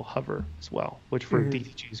actually will hover as well, which for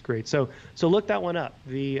DTG is great. So look that one up.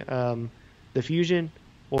 The Fusion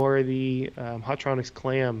or the Hotronics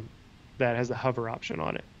Clam that has the hover option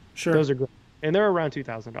on it. Sure. Those are great. And they're around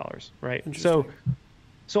 $2,000, right? So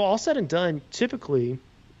all said and done, typically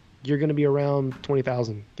you're going to be around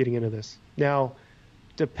 $20,000 getting into this. Now,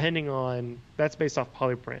 depending on, that's based off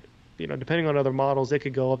polyprint. Depending on other models, it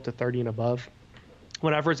could go up to 30 and above.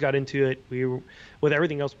 When I first got into it, with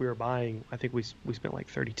everything else we were buying, I think we spent like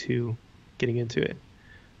 32 getting into it.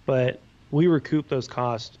 But we recouped those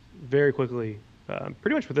costs very quickly,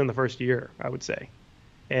 pretty much within the first year, I would say.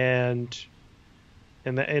 And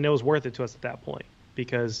it was worth it to us at that point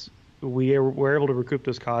because we were able to recoup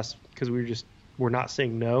those costs because we're not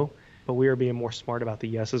saying no, but we were being more smart about the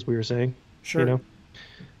yeses we were saying. Sure.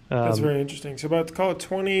 That's very interesting. So about, call it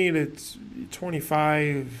 20 to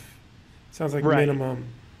 25. Sounds like minimum.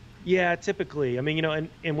 Yeah, typically. I mean,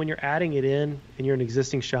 and when you're adding it in and you're an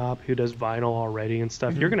existing shop who does vinyl already and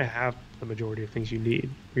stuff, you're going to have the majority of things you need.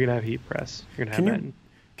 You're going to have heat press. You're going to have that.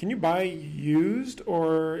 Can you buy used,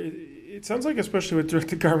 or it sounds like, especially with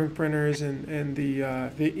direct-to-garment printers and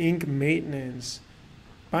the ink maintenance,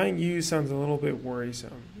 buying used sounds a little bit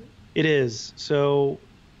worrisome. It is. So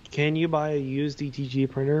can you buy a used DTG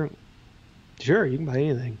printer? Sure, you can buy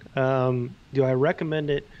anything. Do I recommend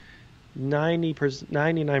it?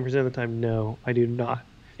 99% of the time, no, I do not.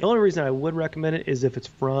 The only reason I would recommend it is if it's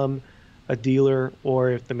from a dealer or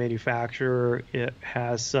if the manufacturer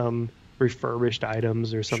has some refurbished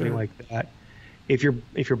items or something like that. If you're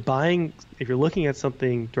looking at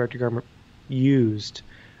something direct to garment used,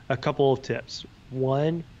 a couple of tips.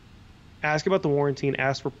 One, ask about the warranty and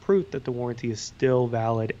ask for proof that the warranty is still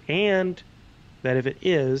valid and that if it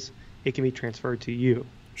is, it can be transferred to you.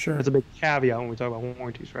 Sure. That's a big caveat when we talk about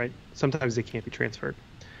warranties, right? Sometimes they can't be transferred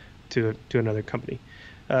to another company.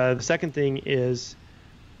 The second thing is,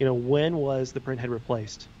 when was the printhead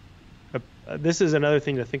replaced? This is another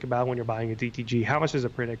thing to think about when you're buying a DTG. How much does a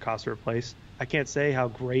printhead cost to replace? I can't say how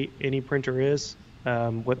great any printer is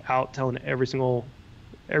without telling everyone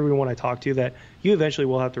I talk to that you eventually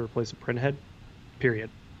will have to replace a printhead, period.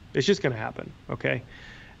 It's just going to happen, okay?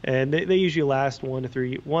 And they usually last 1 to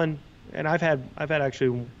 3. And I've had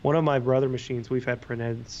actually one of my brother machines, we've had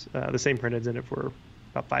printheads, the same printheads in it for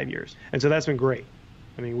about 5 years. And so that's been great.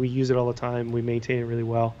 I mean, we use it all the time. We maintain it really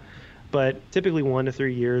well. But typically 1 to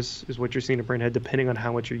 3 years is what you're seeing a printhead, depending on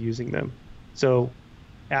how much you're using them. So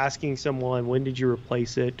asking someone, when did you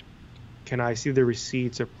replace it? Can I see the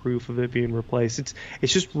receipts or proof of it being replaced?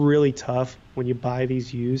 It's just really tough when you buy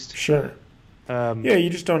these used. Sure. You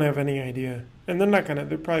just don't have any idea. And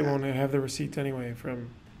they probably won't have the receipts anyway from...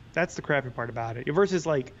 That's the crappy part about it. Versus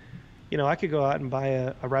like, I could go out and buy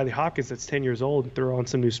a Riley Hopkins that's 10 years old and throw on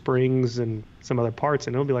some new springs and some other parts,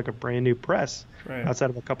 and it'll be like a brand new press outside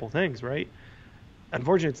of a couple things, right?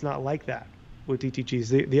 Unfortunately, it's not like that with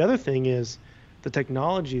DTGs. The other thing is the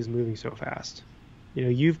technology is moving so fast.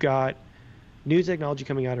 You've got new technology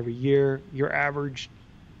coming out every year. Your average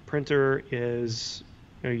printer is,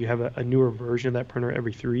 you have a newer version of that printer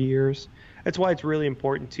every 3 years. That's why it's really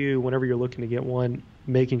important too, whenever you're looking to get one,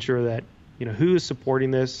 making sure that, who is supporting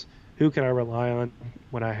this, who can I rely on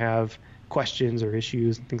when I have questions or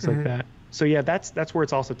issues and things like that. So yeah, that's where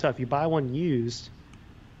it's also tough. You buy one used.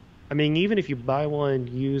 I mean, even if you buy one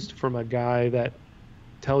used from a guy that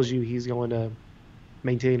tells you he's going to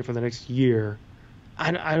maintain it for the next year,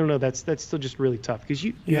 I don't know. That's still just really tough because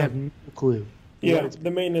you have no clue. Yeah,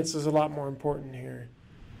 the maintenance is a lot more important here.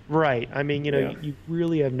 Right. I mean, you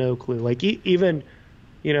really have no clue. Like even,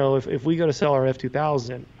 if we go to sell our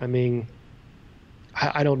F2000, I mean,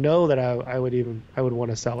 I don't know that I would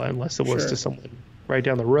want to sell it unless it was to someone right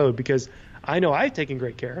down the road, because I know I've taken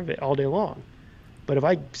great care of it all day long. But if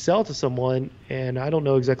I sell to someone and I don't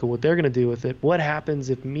know exactly what they're going to do with it, what happens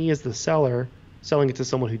if me as the seller selling it to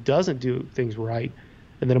someone who doesn't do things right,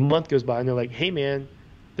 and then a month goes by and they're like, hey man,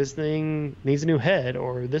 this thing needs a new head,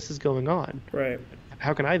 or this is going on. Right.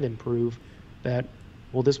 How can I then prove that,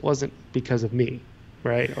 well, this wasn't because of me,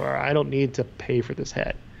 right? Or I don't need to pay for this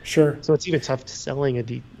head. Sure. So it's even tough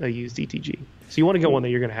selling a used DTG. So you want to get one that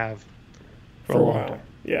you're going to have for a long time.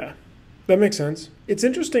 Yeah. That makes sense. It's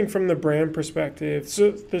interesting from the brand perspective.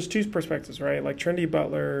 So there's two perspectives, right? Like Trendy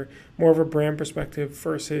Butler, more of a brand perspective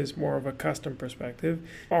versus more of a custom perspective.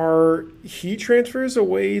 Are heat transfers a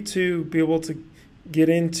way to be able to get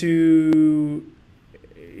into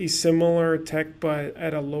a similar tech but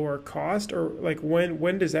at a lower cost? Or like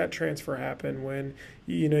when does that transfer happen? When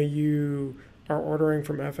you are ordering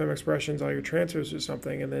from FM Expressions all your transfers or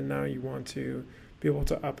something, and then now you want to be able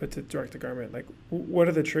to up it to direct to garment? Like, what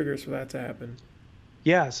are the triggers for that to happen?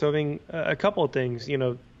 Yeah, so I mean, a couple of things.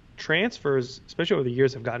 Transfers, especially over the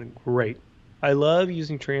years, have gotten great. I love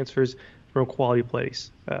using transfers from a quality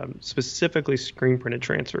place, specifically screen printed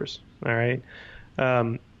transfers. All right,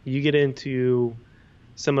 you get into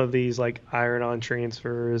some of these like iron-on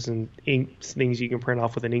transfers and ink things you can print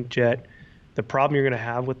off with an inkjet. The problem you're going to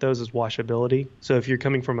have with those is washability. So if you're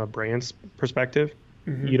coming from a brand's perspective,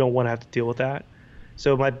 you don't want to have to deal with that.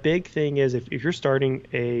 So my big thing is if you're starting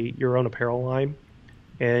your own apparel line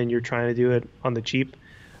and you're trying to do it on the cheap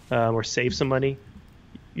or save some money,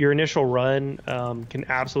 your initial run can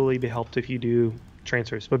absolutely be helped if you do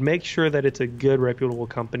transfers. But make sure that it's a good, reputable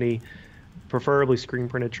company, preferably screen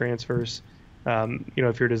printed transfers,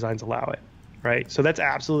 if your designs allow it, right? So that's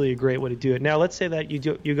absolutely a great way to do it. Now, let's say that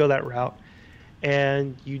you go that route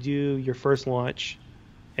and you do your first launch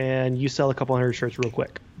and you sell a couple hundred shirts real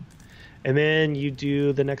quick. And then you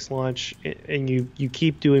do the next launch and you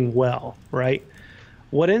keep doing well, right?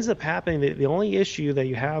 What ends up happening, the only issue that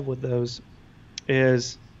you have with those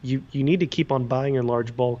is you need to keep on buying in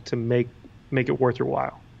large bulk to make it worth your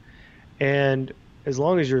while. And as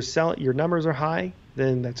long as your numbers are high,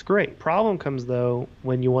 then that's great. Problem comes though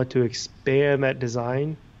when you want to expand that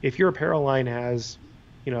design. If your apparel line has,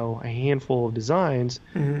 a handful of designs,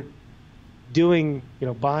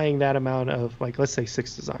 buying that amount of, like, let's say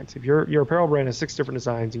 6 designs. If your apparel brand has 6 different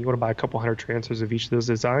designs and you want to buy a couple hundred transfers of each of those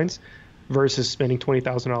designs versus spending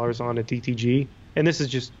 $20,000 on a DTG, and this is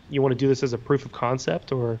just, you want to do this as a proof of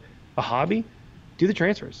concept or a hobby, do the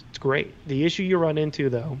transfers. It's great. The issue you run into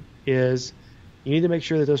though is you need to make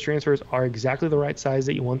sure that those transfers are exactly the right size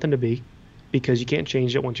that you want them to be, because you can't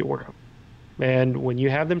change it once you order them. And when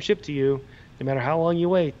you have them shipped to you, no matter how long you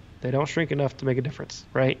wait, they don't shrink enough to make a difference,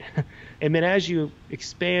 right? And then as you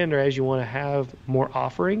expand or as you want to have more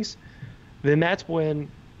offerings, then that's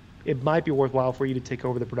when it might be worthwhile for you to take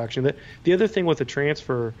over the production. The other thing with the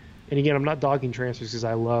transfer, and again, I'm not dogging transfers because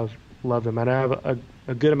I love them, and I have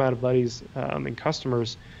a good amount of buddies and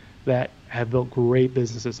customers that have built great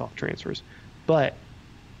businesses off transfers. But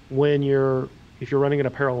if you're running an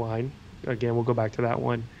apparel line, again, we'll go back to that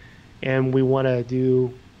one, and we want to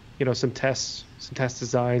do some test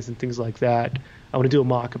designs and things like that. I want to do a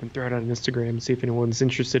mock-up and throw it on Instagram and see if anyone's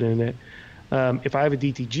interested in it. If I have a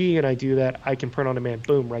DTG and I do that, I can print on demand,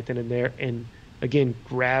 boom, right then and there, and again,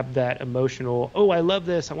 grab that emotional, oh, I love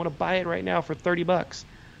this, I want to buy it right now for $30.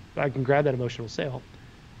 I can grab that emotional sale.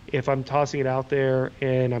 If I'm tossing it out there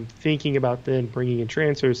and I'm thinking about then bringing in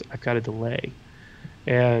transfers, I've got a delay.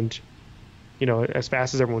 And, as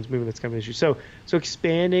fast as everyone's moving, that's kind of an issue. So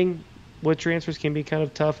expanding with transfers can be kind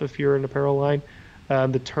of tough if you're an apparel line.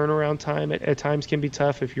 The turnaround time at times can be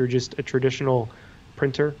tough if you're just a traditional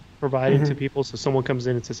printer providing to people. So someone comes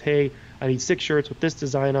in and says, hey, I need 6 shirts with this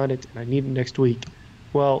design on it and I need it next week.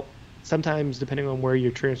 Well, sometimes depending on where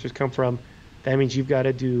your transfers come from, that means you've got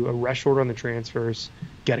to do a rush order on the transfers,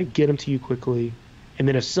 got to get them to you quickly. And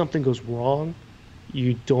then if something goes wrong,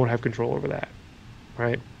 you don't have control over that,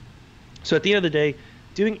 right? So at the end of the day,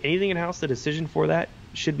 doing anything in-house, the decision for that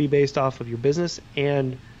should be based off of your business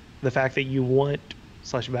and the fact that you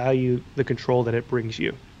want/value the control that it brings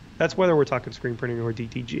you. That's whether we're talking screen printing or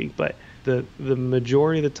DTG. But the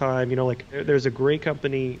majority of the time, like there's a great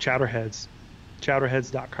company,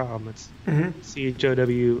 chowderheads.com. It's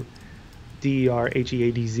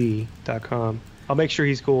CHOWDERHEADZ.com. I'll make sure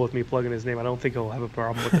he's cool with me plugging his name. I don't think he'll have a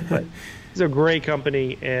problem with it, but it's a great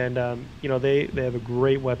company, and they have a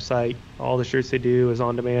great website. All the shirts they do is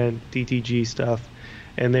on demand DTG stuff,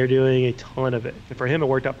 and they're doing a ton of it. And for him, it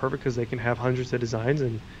worked out perfect because they can have hundreds of designs,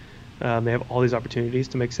 and they have all these opportunities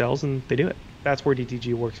to make sales, and they do it. That's where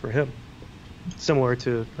DTG works for him. Similar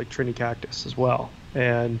to like Trinity Cactus as well.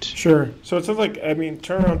 And sure. So it sounds like, I mean,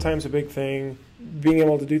 turnaround time's a big thing. Being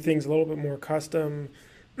able to do things a little bit more custom.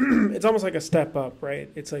 It's almost like a step up, right?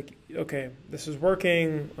 It's like, okay, this is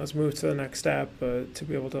working. Let's move to the next step to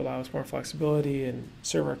be able to allow us more flexibility and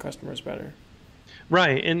serve our customers better.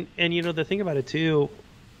 Right. And the thing about it too,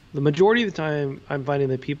 the majority of the time I'm finding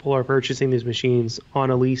that people are purchasing these machines on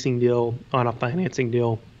a leasing deal, on a financing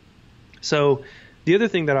deal. So the other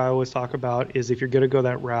thing that I always talk about is if you're going to go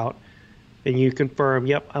that route and you confirm,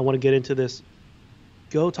 yep, I want to get into this,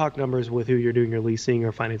 go talk numbers with who you're doing your leasing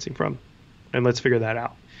or financing from, and let's figure that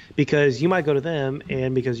out. Because you might go to them,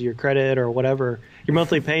 and because of your credit or whatever, your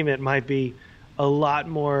monthly payment might be a lot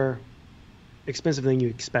more expensive than you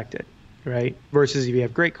expected, right? Versus if you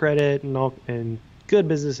have great credit and good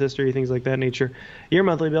business history, things like that nature, your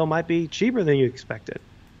monthly bill might be cheaper than you expected.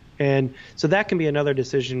 And so that can be another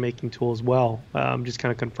decision-making tool as well, just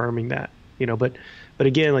kind of confirming that, But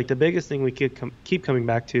again, like the biggest thing we could keep coming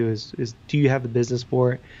back to is do you have the business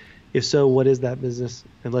for it? If so, what is that business?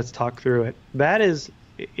 And let's talk through it.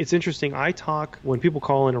 It's interesting. I talk when people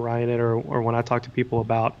call in a Ryonet or when I talk to people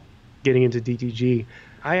about getting into DTG,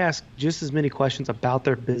 I ask just as many questions about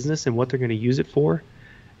their business and what they're going to use it for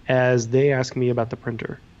as they ask me about the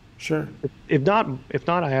printer. Sure. If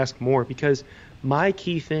not, I ask more, because my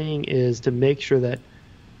key thing is to make sure that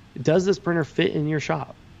does this printer fit in your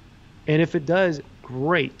shop? And if it does,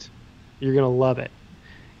 great. You're going to love it.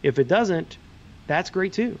 If it doesn't, that's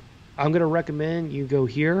great too. I'm going to recommend you go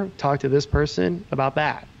here, talk to this person about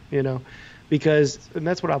that, because, and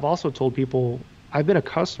that's what I've also told people. I've been a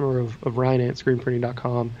customer of Ryonet,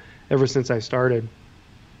 screenprinting.com, ever since I started.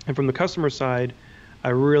 And from the customer side, I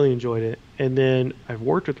really enjoyed it. And then I've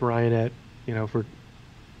worked with Ryonet, for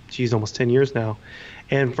almost 10 years now.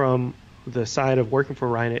 And from the side of working for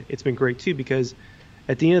Ryonet, it's been great too, because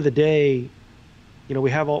at the end of the day,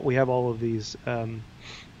 we have all of these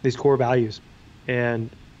core values,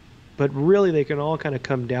 but really they can all kind of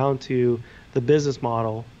come down to the business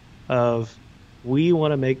model of we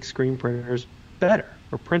want to make screen printers better,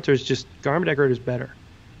 or printers, just garment decorators, better.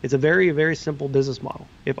 It's a very, very simple business model.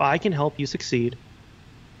 If I can help you succeed,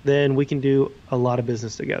 then we can do a lot of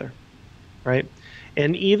business together, right?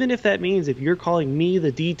 And even if that means if you're calling me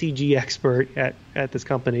the DTG expert at this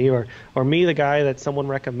company, or me the guy that someone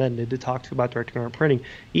recommended to talk to about direct garment printing,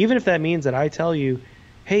 even if that means that I tell you,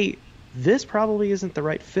 hey, this probably isn't the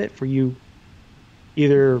right fit for you,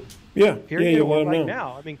 either here or right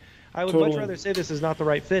now. I mean, I would much rather say this is not the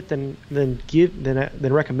right fit than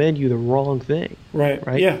recommend you the wrong thing. Right.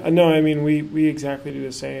 Yeah. No, I mean, we exactly do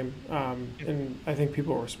the same, and I think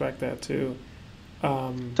people respect that too.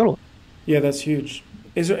 Totally. Yeah, that's huge.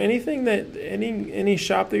 Is there anything any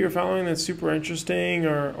shop that you're following that's super interesting,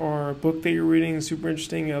 or a book that you're reading super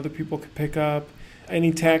interesting and other people could pick up?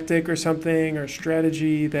 Any tactic or something or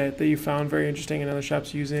strategy that you found very interesting and other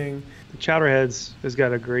shops using? The Chowderheads has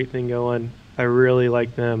got a great thing going. I really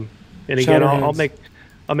like them. And again, I'll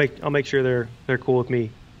make sure they're cool with me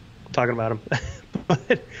talking about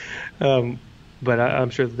them. but I'm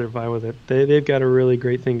sure that they're fine with it. They've got a really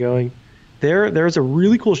great thing going. There's a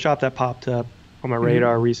really cool shop that popped up on my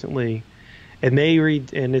radar recently, and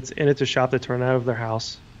it's a shop that's run out of their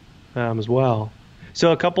house as well.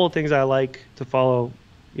 So a couple of things I like to follow.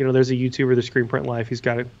 There's a YouTuber, the Screen Print Life. He's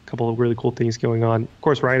got a couple of really cool things going on. Of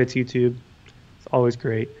course, Ryanet's YouTube. It's always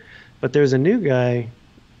great. But there's a new guy.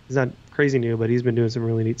 He's not crazy new, but he's been doing some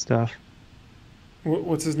really neat stuff.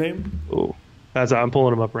 What's his name? Oh, I'm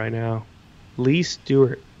pulling him up right now. Lee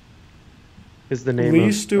Stewart is the name.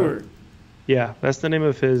 Lee Stewart. Yeah, that's the name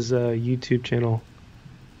of his YouTube channel.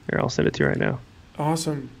 Here, I'll send it to you right now.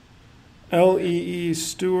 Awesome. Lee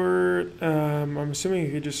Stewart. I'm assuming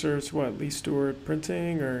you could just search Lee Stewart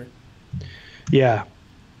Printing, or. Yeah.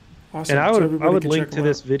 Awesome. And I would link to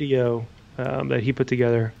this video that he put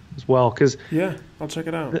together as well, because I'll check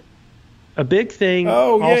it out. A big thing.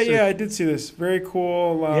 Oh yeah, I did see this. Very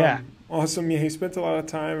cool. Yeah. Awesome. Yeah, he spent a lot of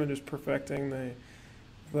time in just perfecting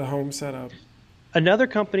the home setup. Another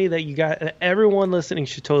company that everyone listening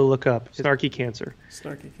should totally look up is Snarky Cancer.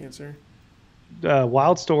 Snarky Cancer.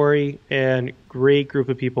 Wild story and great group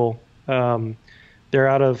of people. They're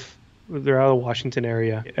out of the Washington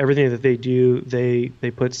area. Everything that they do, they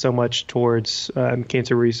put so much towards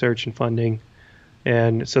cancer research and funding,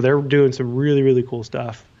 and so they're doing some really, really cool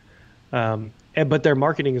stuff. but their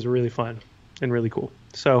marketing is really fun and really cool.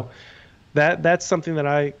 So that's something that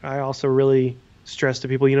I also really stress to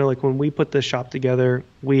people. Like when we put the shop together,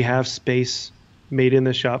 we have space made in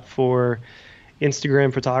the shop for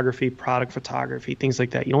Instagram photography, product photography, things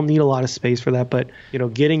like that. You don't need a lot of space for that, but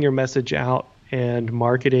getting your message out and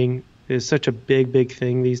marketing is such a big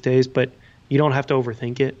thing these days, but you don't have to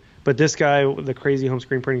overthink it. But this guy, the Crazy Home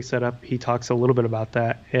Screen Printing Setup, he talks a little bit about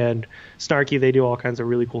that. And Snarky, they do all kinds of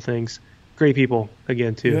really cool things. Great people,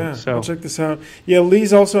 again, too. Yeah, so I'll check this out. Yeah,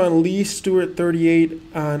 Lee's also on Lee Stewart 38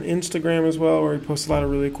 on Instagram as well, where he posts a lot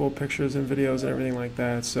of really cool pictures and videos and everything like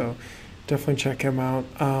that. So definitely check him out.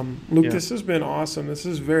 Luke, This has been awesome. This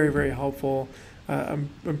is very, very helpful. I'm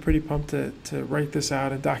pretty pumped to write this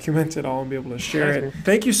out and document it all and be able to share it.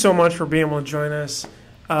 Thank you so much for being able to join us.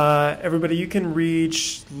 Everybody, you can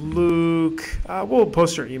reach Luke. We'll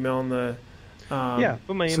post your email in the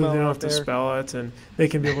put my email so they don't have there. to spell it, and they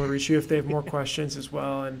can be able to reach you if they have more questions as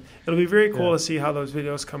well. And it'll be very cool to see how those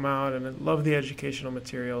videos come out, and I love the educational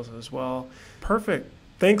materials as well. Perfect.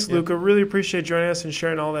 Thanks, Luke. I really appreciate joining us and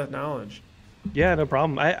sharing all that knowledge. Yeah, no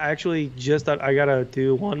problem. I actually just thought I got to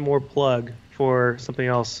do one more plug for something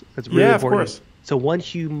else that's really important. Of course. So one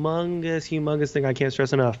humongous thing I can't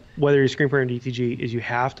stress enough, whether you're screen printer or DTG, is you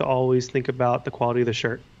have to always think about the quality of the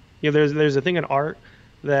shirt. There's a thing in art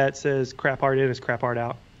that says crap art in is crap art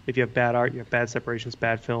out. If you have bad art, you have bad separations,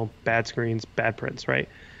 bad film, bad screens, bad prints, right?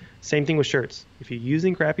 Same thing with shirts. If you're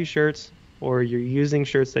using crappy shirts or you're using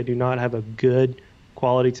shirts that do not have a good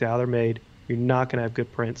quality to how they're made, you're not going to have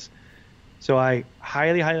good prints. So I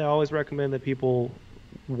highly always recommend that people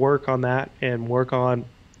work on that and work on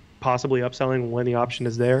possibly upselling when the option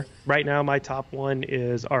is there. Right now, my top one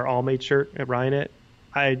is our all-made shirt at Ryonet.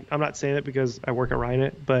 I'm not saying it because I work at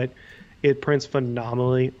Ryonet, but it prints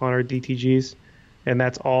phenomenally on our DTGs, and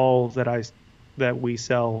that's all that we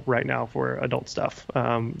sell right now for adult stuff.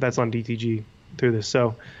 That's on DTG through this.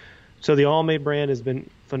 So the all-made brand has been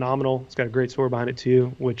phenomenal. It's got a great story behind it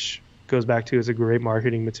too, which goes back to is a great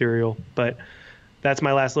marketing material. But that's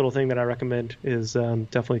my last little thing that I recommend is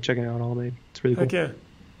definitely checking out all-made. It's really cool. Heck yeah.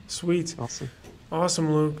 Sweet.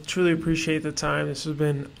 Awesome, Luke. Truly appreciate the time. This has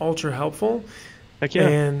been ultra helpful. Heck yeah.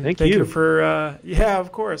 And thank you for,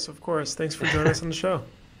 of course. Thanks for joining us on the show.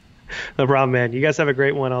 No problem, man. You guys have a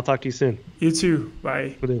great one. I'll talk to you soon. You too.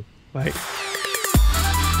 Bye. Will do. Bye.